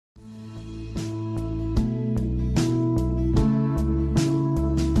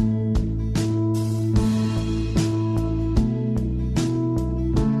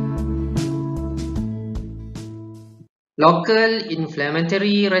Local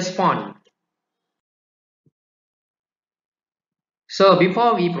inflammatory response. So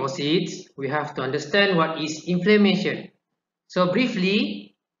before we proceed, we have to understand what is inflammation. So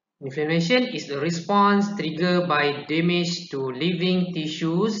briefly, inflammation is a response triggered by damage to living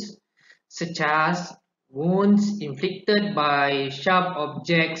tissues such as wounds inflicted by sharp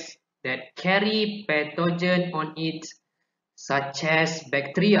objects that carry pathogen on it, such as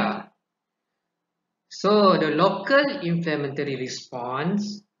bacteria. So the local inflammatory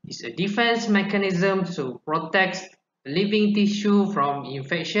response is a defense mechanism to protect living tissue from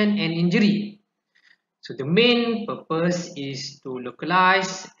infection and injury. So the main purpose is to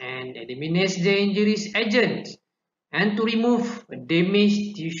localize and eliminate the injuries agent and to remove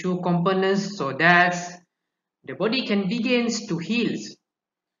damaged tissue components so that the body can begin to heal.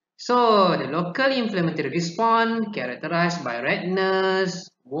 So the local inflammatory response characterized by redness,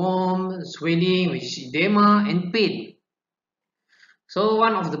 warmth, swelling, which is edema, and pain. So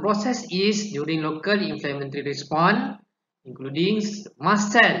one of the process is during local inflammatory response, including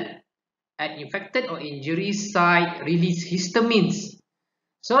mast cell at infected or injury site release histamines.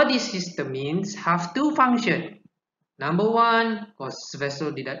 So these histamines have two functions. Number one, cause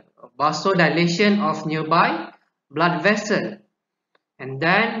vasodilation of nearby blood vessel, and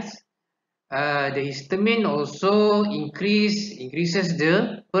then the histamine also increases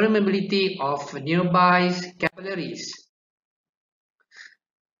the permeability of nearby capillaries.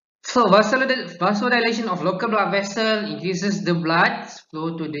 So vasodilation of local blood vessel increases the blood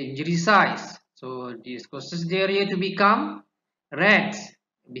flow to the injury sites. So this causes the area to become red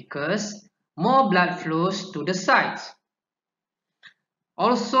because more blood flows to the sites.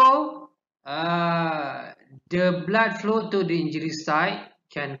 Also, the blood flow to the injury site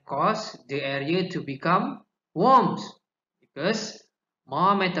can cause the area to become warm because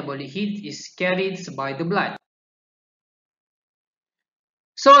more metabolic heat is carried by the blood.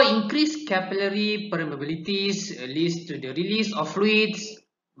 So increased capillary permeabilities leads to the release of fluids,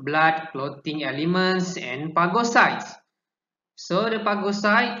 blood clotting elements, and phagocytes. So the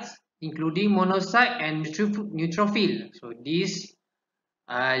phagocytes including monocyte and neutrophil. So these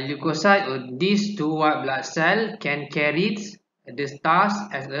leukocyte or these two white blood cells can carry the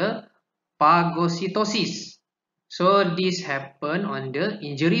task as a phagocytosis. So this happen on the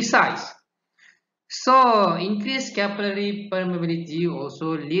injury sites. So increased capillary permeability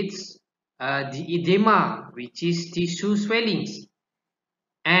also leads the edema, which is tissue swellings,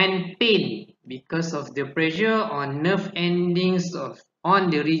 and pain because of the pressure on nerve endings on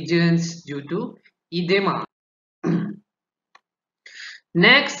the regions due to edema.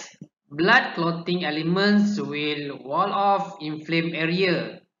 Next, blood clotting elements will wall off inflamed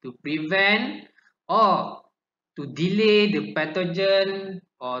area to prevent or to delay the pathogen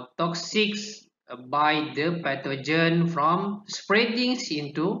or toxics by the pathogen from spreading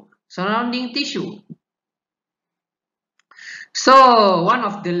into surrounding tissue. So one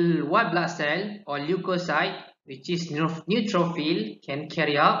of the white blood cell or leukocyte, which is neutrophil, can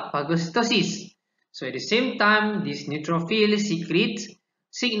carry out phagocytosis. So at the same time, this neutrophil secretes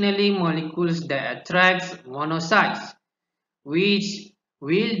signaling molecules that attract monocytes, which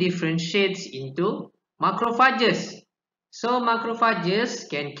will differentiate into macrophages. So macrophages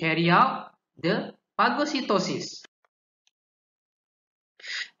can carry out the phagocytosis.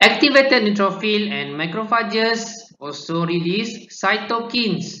 Activated neutrophil and macrophages also release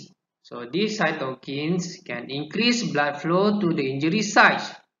cytokines. So these cytokines can increase blood flow to the injury site,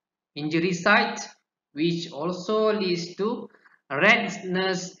 which also leads to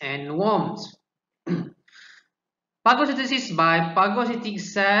redness and warmth. Phagocytosis by phagocytic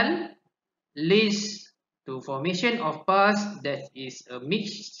cell leads to formation of pus that is a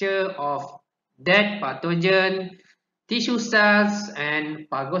mixture of dead pathogen, tissue cells, and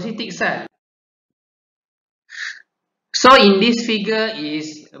phagocytic cells. So in this figure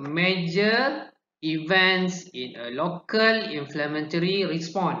is major events in a local inflammatory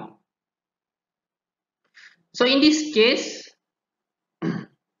response. So in this case,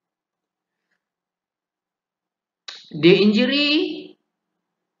 the injury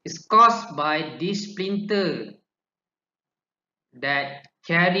is caused by this splinter that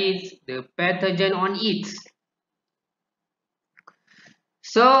carries the pathogen on it.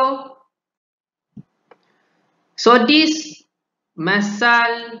 So this mast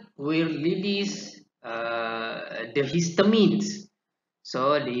cell will release the histamines.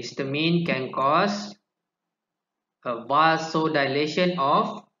 So the histamine can cause a vasodilation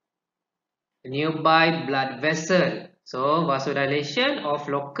of nearby blood vessel. So vasodilation of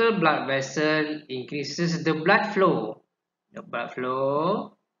local blood vessel increases the blood flow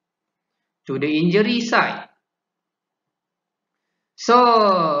to the injury site. So,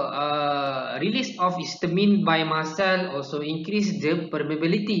 release of histamine by muscle also increase the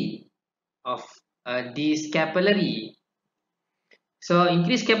permeability of this capillary. So,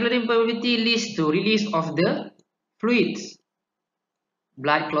 increased capillary permeability leads to release of the fluids,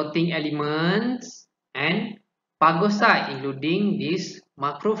 blood clotting elements, and phagocyte, including this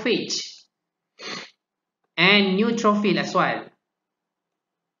macrophage and neutrophil as well.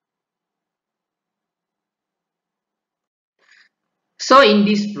 So in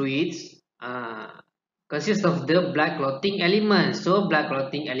these fluids consist of the blood clotting element. So blood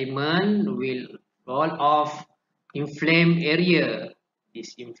clotting element will roll off inflamed area.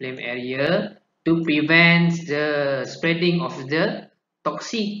 This inflamed area to prevent the spreading of the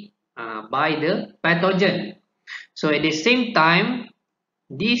toxic by the pathogen. So at the same time,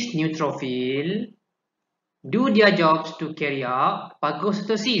 these neutrophil do their jobs to carry out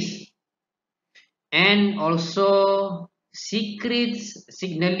phagocytosis and also secretes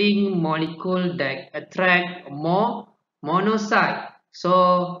signaling molecule that attract more monocyte.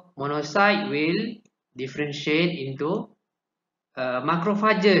 So monocyte will differentiate into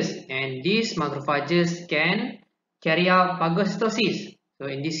macrophages, and these macrophages can carry out phagocytosis. So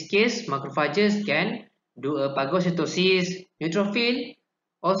in this case, macrophages can do a phagocytosis. Neutrophil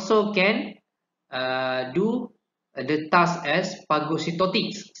also can do the task as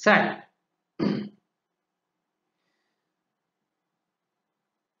phagocytotic cell.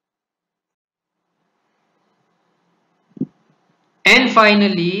 And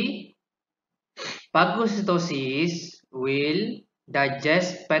finally, phagocytosis will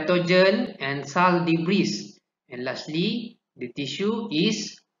digest pathogen and cell debris. And lastly, the tissue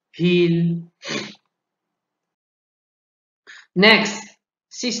is healed. Next,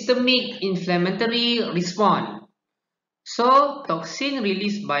 systemic inflammatory response. So, toxin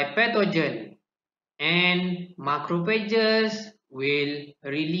released by pathogen and macrophages will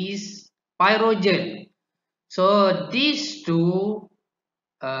release pyrogen. So,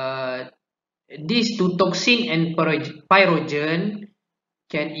 uh, these two toxin and pyrogen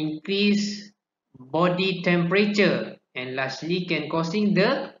can increase body temperature and lastly can causing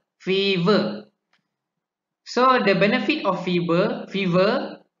the fever. So the benefit of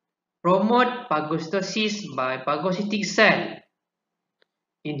fever promote phagocytosis by phagocytic cell,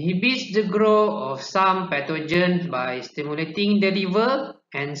 inhibits the growth of some pathogens by stimulating the liver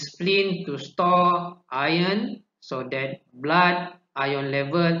and spleen to store iron so that blood iron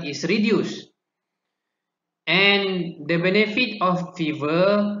level is reduced. And the benefit of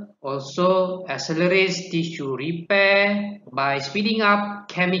fever also accelerates tissue repair by speeding up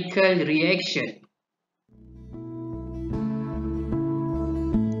chemical reaction.